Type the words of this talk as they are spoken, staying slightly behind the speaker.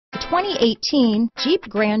2018 Jeep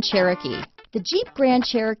Grand Cherokee. The Jeep Grand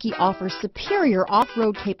Cherokee offers superior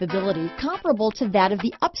off-road capability comparable to that of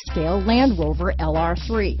the upscale Land Rover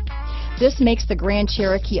LR3. This makes the Grand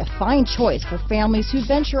Cherokee a fine choice for families who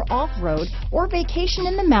venture off-road or vacation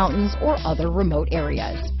in the mountains or other remote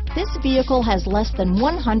areas. This vehicle has less than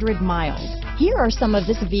 100 miles. Here are some of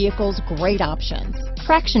this vehicle's great options: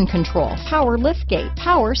 traction control, power liftgate,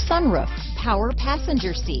 power sunroof, power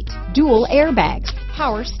passenger seat, dual airbags,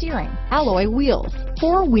 power steering, alloy wheels,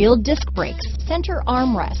 four-wheel disc brakes, center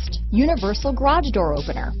armrest, universal garage door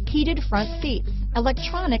opener, heated front seats,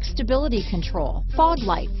 electronic stability control, fog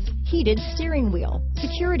lights, heated steering wheel,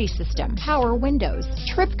 security system, power windows,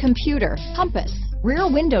 trip computer, compass, rear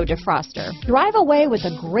window defroster. Drive away with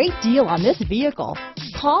a great deal on this vehicle.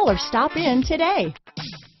 Call or stop in today.